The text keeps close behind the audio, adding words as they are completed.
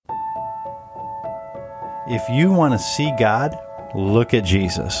If you want to see God, look at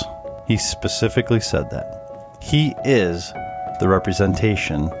Jesus. He specifically said that. He is the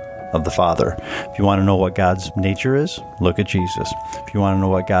representation of the Father. If you want to know what God's nature is, look at Jesus. If you want to know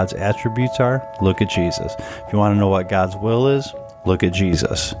what God's attributes are, look at Jesus. If you want to know what God's will is, look at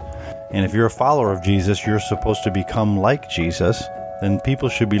Jesus. And if you're a follower of Jesus, you're supposed to become like Jesus, then people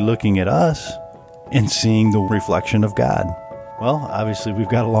should be looking at us and seeing the reflection of God. Well, obviously we've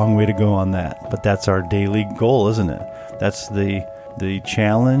got a long way to go on that, but that's our daily goal, isn't it? That's the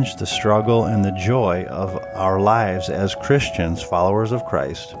challenge, the struggle, and the joy of our lives as Christians, followers of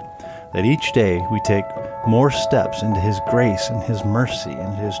Christ, that each day we take more steps into His grace and His mercy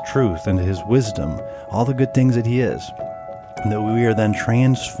and His truth and His wisdom, all the good things that He is, and that we are then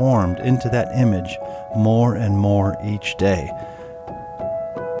transformed into that image more and more each day.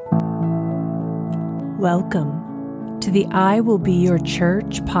 Welcome to the I Will Be Your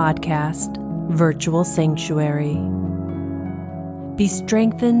Church podcast, Virtual Sanctuary. Be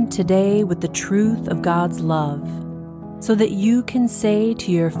strengthened today with the truth of God's love, so that you can say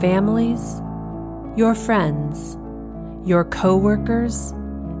to your families, your friends, your co-workers,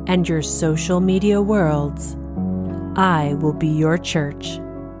 and your social media worlds, I will be your church.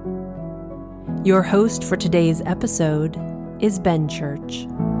 Your host for today's episode is Ben Church.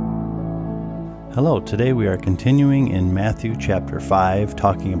 Hello, today we are continuing in Matthew chapter 5,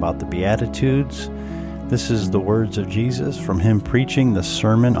 talking about the Beatitudes. This is the words of Jesus from Him preaching the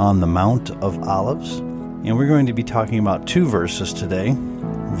Sermon on the Mount of Olives. And we're going to be talking about two verses today,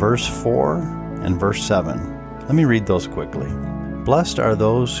 verse 4 and verse 7. Let me read those quickly. Blessed are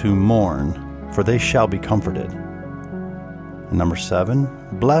those who mourn, for they shall be comforted. And number 7,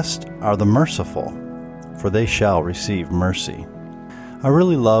 blessed are the merciful, for they shall receive mercy. I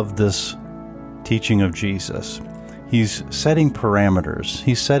really love this teaching of Jesus. He's setting parameters.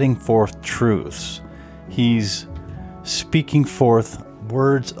 He's setting forth truths. He's speaking forth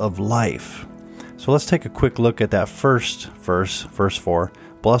words of life. So let's take a quick look at that first verse, verse 4.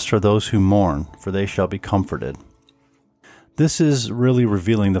 Blessed are those who mourn, for they shall be comforted. This is really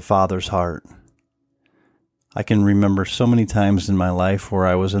revealing the Father's heart. I can remember so many times in my life where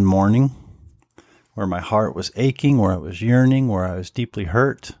I was in mourning, where my heart was aching, where I was yearning, where I was deeply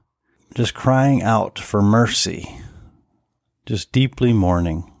hurt, just crying out for mercy, just deeply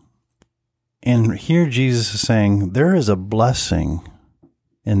mourning. And here Jesus is saying there is a blessing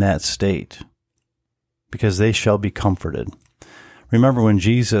in that state because they shall be comforted. Remember when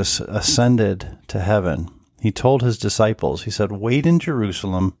Jesus ascended to heaven, He told His disciples, He said, wait in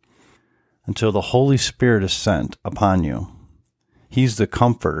Jerusalem until the Holy Spirit is sent upon you. He's the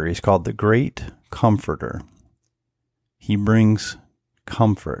comforter. He's called the Great Comforter. He brings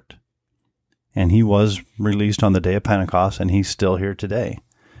comfort. And He was released on the day of Pentecost, and He's still here today.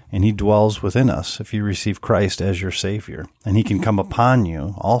 And He dwells within us if you receive Christ as your Savior. And He can come upon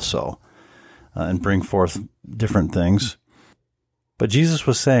you also and bring forth different things. But Jesus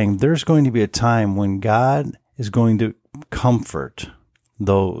was saying there's going to be a time when God is going to comfort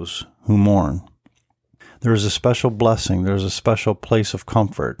those who mourn. There is a special blessing. There's a special place of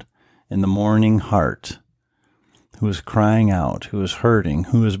comfort in the mourning heart who is crying out, who is hurting,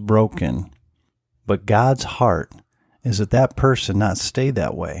 who is broken. But God's heart is that that person not stay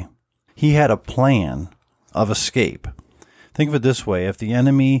that way. He had a plan of escape. Think of it this way. If the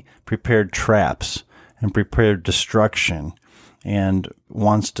enemy prepared traps and prepared destruction and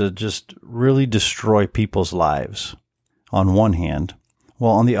wants to just really destroy people's lives on one hand,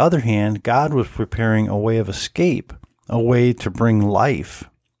 well, on the other hand, God was preparing a way of escape, a way to bring life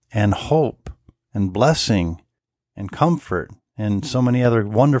and hope and blessing and comfort and so many other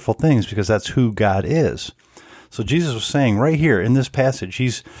wonderful things, because that's who God is. So Jesus was saying right here in this passage,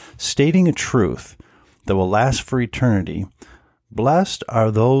 He's stating a truth that will last for eternity. Blessed are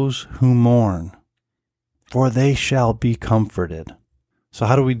those who mourn, for they shall be comforted. So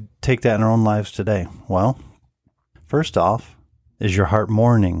how do we take that in our own lives today? Well, first off, is your heart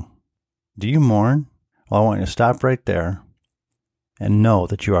mourning? Do you mourn? Well, I want you to stop right there and know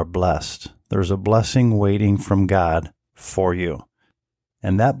that you are blessed. There's a blessing waiting from God for you.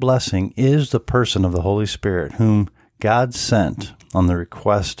 And that blessing is the person of the Holy Spirit, whom God sent on the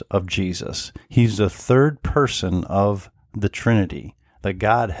request of Jesus. He's the third person of the Trinity, the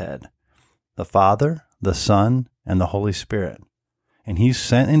Godhead, the Father, the Son, and the Holy Spirit. And He's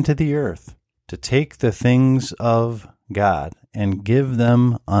sent into the earth to take the things of God and give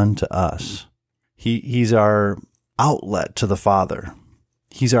them unto us. He's our outlet to the Father.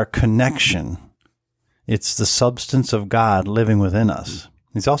 He's our connection. It's the substance of God living within us.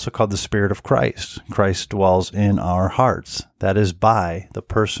 He's also called the Spirit of Christ. Christ dwells in our hearts. That is by the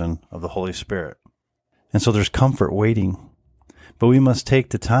person of the Holy Spirit. And so there's comfort waiting. But we must take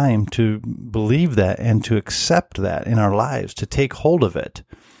the time to believe that and to accept that in our lives, to take hold of it.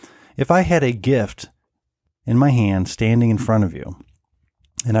 If I had a gift in my hand standing in front of you,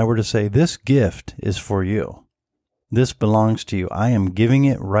 and I were to say, this gift is for you, this belongs to you, I am giving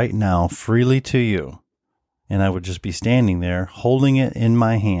it right now freely to you, and I would just be standing there holding it in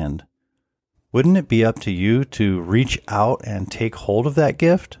my hand, wouldn't it be up to you to reach out and take hold of that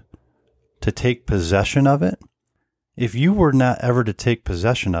gift, to take possession of it? If you were not ever to take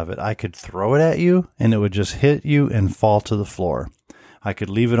possession of it, I could throw it at you and it would just hit you and fall to the floor. I could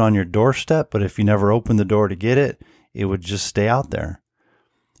leave it on your doorstep, but if you never opened the door to get it, it would just stay out there.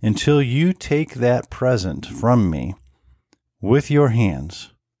 Until you take that present from me with your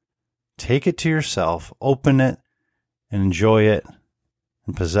hands, take it to yourself, open it, and enjoy it,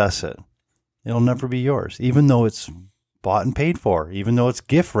 and possess it, it'll never be yours, even though it's bought and paid for, even though it's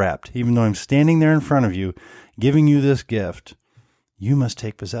gift wrapped, even though I'm standing there in front of you, giving you this gift, you must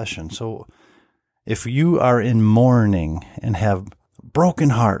take possession. So if you are in mourning and have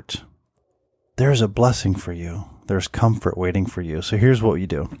broken heart, there's a blessing for you. There's comfort waiting for you. So here's what you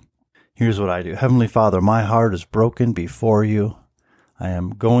do. Here's what I do. Heavenly Father, my heart is broken before you. I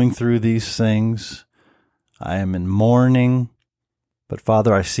am going through these things. I am in mourning. But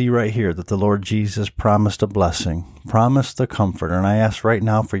Father, I see right here that the Lord Jesus promised a blessing, promised the comforter. And I ask right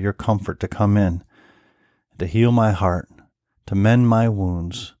now for your comfort to come in, to heal my heart, to mend my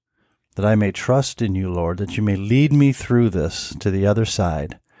wounds, that I may trust in you, Lord, that you may lead me through this to the other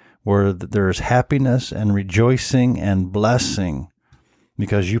side, where there is happiness and rejoicing and blessing,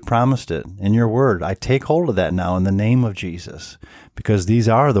 because you promised it in your word. I take hold of that now in the name of Jesus, because these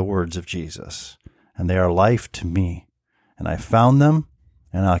are the words of Jesus, and they are life to me. And I found them,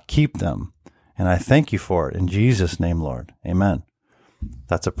 and I'll keep them, and I thank you for it. In Jesus' name, Lord. Amen.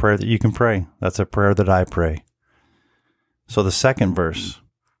 That's a prayer that you can pray. That's a prayer that I pray. So the second verse,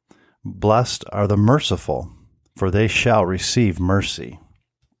 blessed are the merciful, for they shall receive mercy.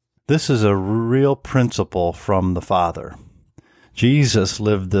 This is a real principle from the Father. Jesus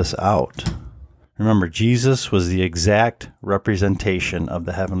lived this out. Remember, Jesus was the exact representation of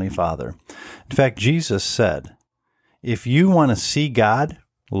the Heavenly Father. In fact, Jesus said, if you want to see God,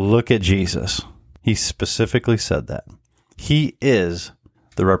 look at Jesus. He specifically said that. He is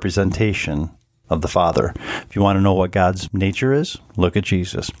the representation of the Father. If you want to know what God's nature is, look at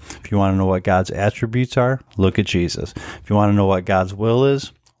Jesus. If you want to know what God's attributes are, look at Jesus. If you want to know what God's will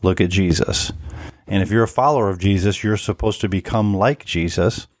is, look at Jesus. And if you're a follower of Jesus, you're supposed to become like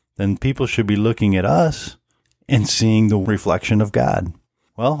Jesus, then people should be looking at us and seeing the reflection of God.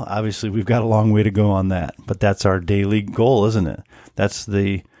 Well, obviously, we've got a long way to go on that, but that's our daily goal, isn't it? That's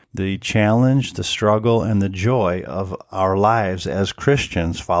the challenge, the struggle, and the joy of our lives as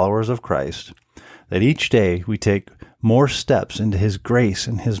Christians, followers of Christ, that each day we take more steps into His grace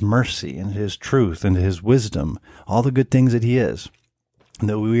and His mercy and His truth and His wisdom, all the good things that He is, and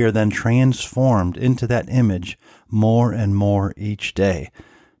that we are then transformed into that image more and more each day.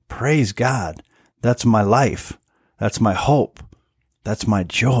 Praise God. That's my life. That's my hope. That's my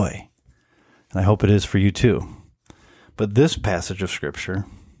joy. And I hope it is for you too. But this passage of Scripture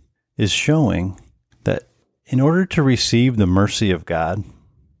is showing that in order to receive the mercy of God,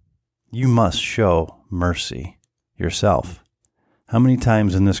 you must show mercy yourself. How many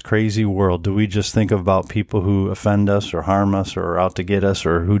times in this crazy world do we just think about people who offend us or harm us or are out to get us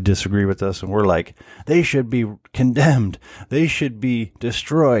or who disagree with us, and we're like, they should be condemned, they should be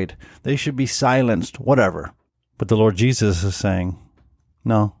destroyed, they should be silenced, whatever. But the Lord Jesus is saying,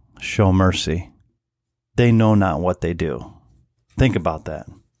 no, show mercy. They know not what they do. Think about that.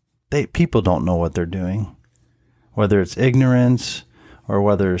 People don't know what they're doing, whether it's ignorance or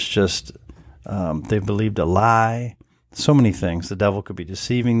whether it's just they've believed a lie. So many things. The devil could be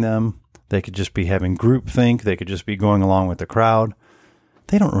deceiving them. They could just be having groupthink. They could just be going along with the crowd.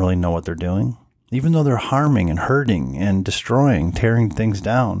 They don't really know what they're doing. Even though they're harming and hurting and destroying, tearing things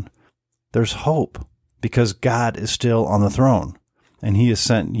down, there's hope because God is still on the throne. And He has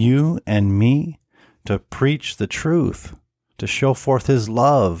sent you and me to preach the truth, to show forth His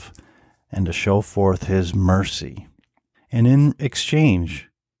love, and to show forth His mercy. And in exchange,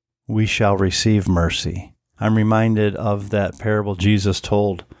 we shall receive mercy. I'm reminded of that parable Jesus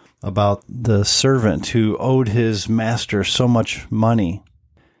told about the servant who owed his master so much money,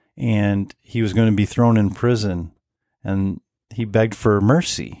 and he was going to be thrown in prison, and he begged for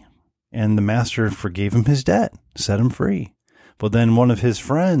mercy, and the master forgave him his debt, set him free. But then one of his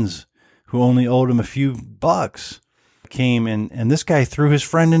friends, who only owed him a few bucks, came and this guy threw his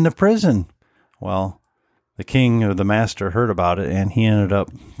friend into prison. Well, The king or the master heard about it, and he ended up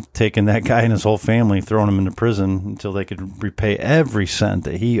taking that guy and his whole family, throwing him into prison until they could repay every cent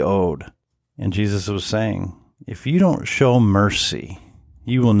that he owed. And Jesus was saying, if you don't show mercy,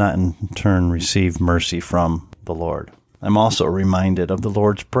 you will not in turn receive mercy from the Lord. I'm also reminded of the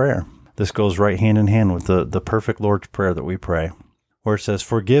Lord's Prayer. This goes right hand in hand with the perfect Lord's Prayer that we pray, where it says,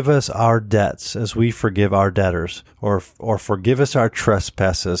 forgive us our debts as we forgive our debtors, or forgive us our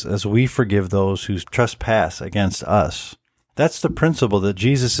trespasses as we forgive those who trespass against us. That's the principle that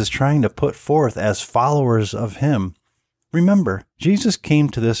Jesus is trying to put forth as followers of him. Remember, Jesus came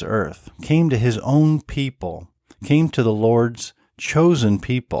to this earth, came to his own people, came to the Lord's chosen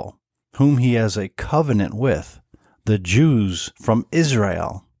people, whom he has a covenant with, the Jews from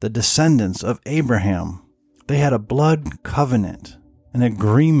Israel, the descendants of Abraham. They had a blood covenant, an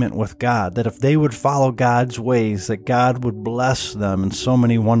agreement with God, that if they would follow God's ways, that God would bless them in so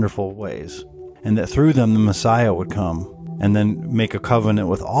many wonderful ways, and that through them the Messiah would come and then make a covenant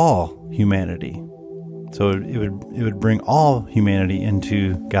with all humanity. So it would bring all humanity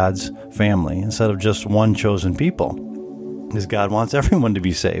into God's family instead of just one chosen people, because God wants everyone to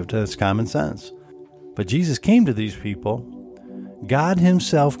be saved. That's common sense. But Jesus came to these people. God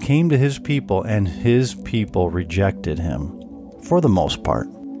himself came to his people, and his people rejected him. For the most part,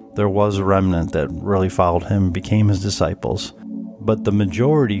 there was a remnant that really followed him, became his disciples. But the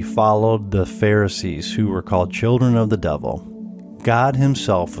majority followed the Pharisees, who were called children of the devil. God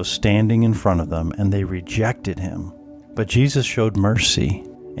himself was standing in front of them, and they rejected him. But Jesus showed mercy.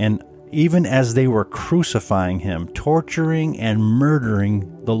 And even as they were crucifying him, torturing and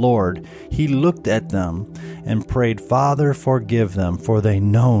murdering the Lord, he looked at them and prayed, Father, forgive them, for they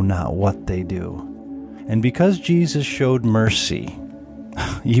know not what they do. And because Jesus showed mercy,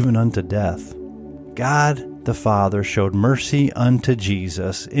 even unto death, God the Father showed mercy unto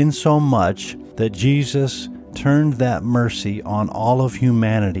Jesus, insomuch that Jesus turned that mercy on all of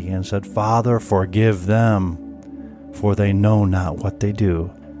humanity and said, Father, forgive them, for they know not what they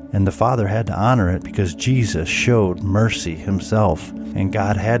do. And the Father had to honor it because Jesus showed mercy himself, and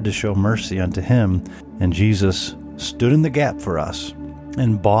God had to show mercy unto him, and Jesus stood in the gap for us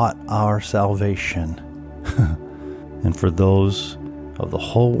and bought our salvation. And for those of the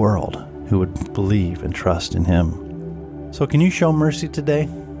whole world who would believe and trust in him. So can you show mercy today,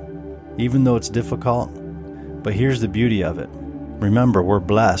 even though it's difficult? But here's the beauty of it. Remember, we're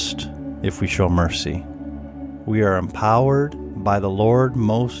blessed if we show mercy. We are empowered by the Lord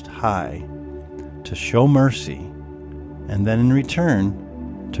Most High to show mercy, and then in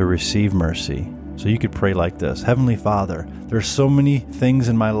return to receive mercy. So you could pray like this. Heavenly Father, there's so many things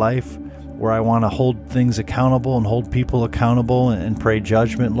in my life where I want to hold things accountable and hold people accountable and pray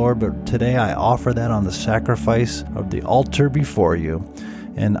judgment, Lord, but today I offer that on the sacrifice of the altar before you,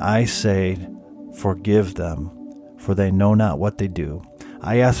 and I say, forgive them, for they know not what they do.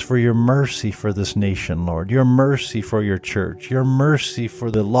 I ask for your mercy for this nation, Lord, your mercy for your church, your mercy for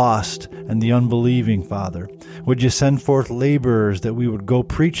the lost and the unbelieving, Father. Would you send forth laborers that we would go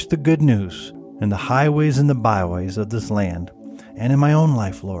preach the good news in the highways and the byways of this land, and in my own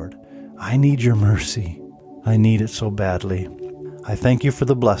life, Lord. I need your mercy. I need it so badly. I thank you for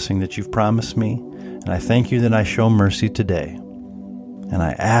the blessing that you've promised me, and I thank you that I show mercy today. And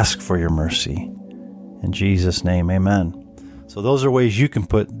I ask for your mercy. In Jesus' name, amen. So those are ways you can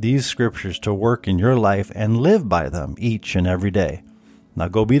put these scriptures to work in your life and live by them each and every day. Now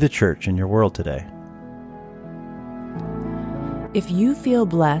go be the church in your world today. If you feel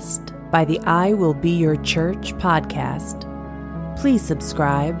blessed by the I Will Be Your Church podcast, please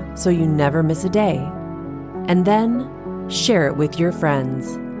subscribe so you never miss a day, and then share it with your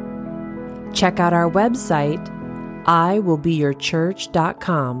friends. Check out our website,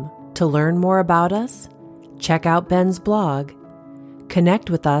 iwillbeyourchurch.com, to learn more about us, check out Ben's blog, connect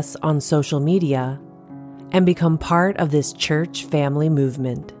with us on social media, and become part of this church family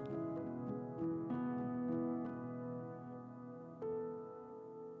movement.